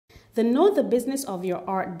The Know the Business of Your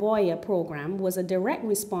Art Boya program was a direct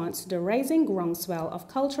response to the rising groundswell of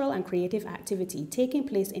cultural and creative activity taking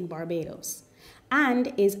place in Barbados,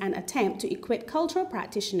 and is an attempt to equip cultural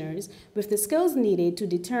practitioners with the skills needed to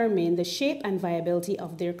determine the shape and viability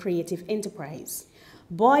of their creative enterprise.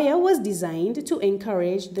 Boya was designed to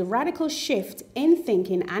encourage the radical shift in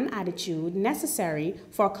thinking and attitude necessary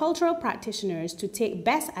for cultural practitioners to take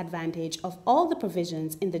best advantage of all the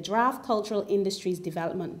provisions in the Draft Cultural Industries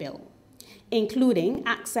Development Bill, including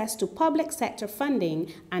access to public sector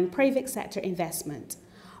funding and private sector investment.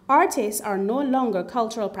 Artists are no longer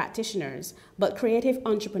cultural practitioners, but creative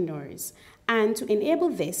entrepreneurs, and to enable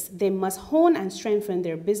this, they must hone and strengthen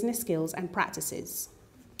their business skills and practices.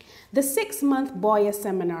 The 6-month Boya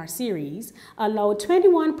seminar series allowed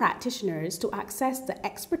 21 practitioners to access the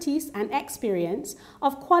expertise and experience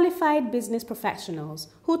of qualified business professionals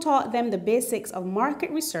who taught them the basics of market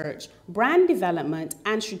research, brand development,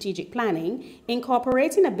 and strategic planning,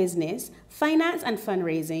 incorporating a business, finance and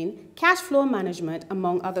fundraising, cash flow management,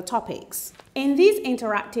 among other topics. In these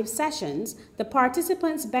interactive sessions, the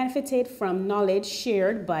participants benefited from knowledge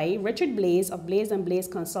shared by Richard Blaze of Blaze & Blaze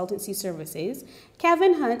Consultancy Services,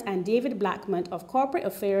 Kevin Hunt and David Blackmont of Corporate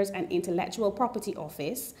Affairs and Intellectual Property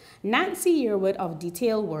Office, Nancy Yearwood of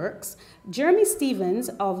Detail Works, Jeremy Stevens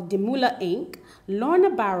of Demula Inc.,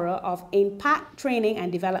 Lorna Barra of Impact Training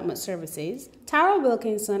and Development Services, Tara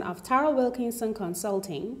Wilkinson of Tara Wilkinson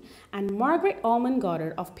Consulting, and Margaret Allman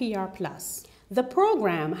Goddard of PR Plus. The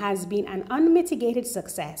program has been an unmitigated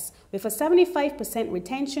success with a 75%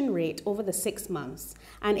 retention rate over the 6 months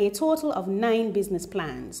and a total of 9 business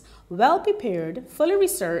plans, well prepared, fully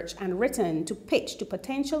researched and written to pitch to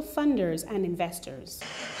potential funders and investors.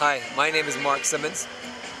 Hi, my name is Mark Simmons.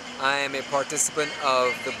 I am a participant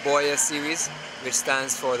of the Boya series, which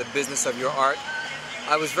stands for the Business of Your Art.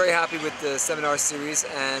 I was very happy with the seminar series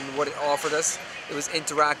and what it offered us. It was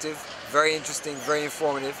interactive, very interesting, very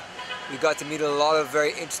informative. We got to meet a lot of very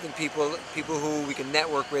interesting people who we can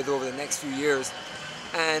network with over the next few years.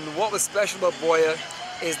 And what was special about Boya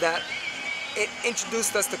is that it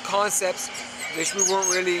introduced us to concepts which we weren't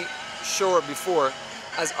really sure before.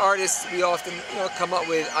 As artists, we often come up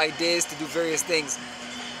with ideas to do various things,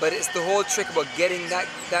 but it's the whole trick about getting that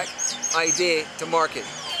idea to market.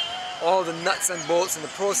 All the nuts and bolts and the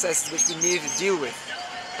processes which we needed to deal with.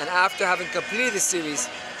 And after having completed the series,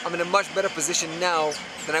 I'm in a much better position now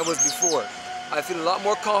than I was before. I feel a lot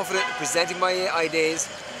more confident in presenting my ideas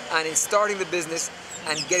and in starting the business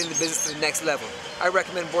and getting the business to the next level. I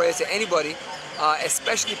recommend Boya to anybody,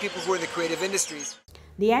 especially people who are in the creative industries.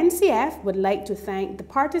 The NCF would like to thank the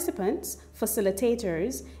participants,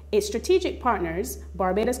 facilitators, its strategic partners,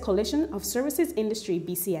 Barbados Coalition of Services Industry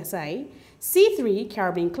BCSI, C3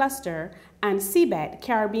 Caribbean Cluster, and CBET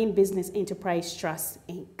Caribbean Business Enterprise Trust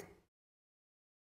Inc.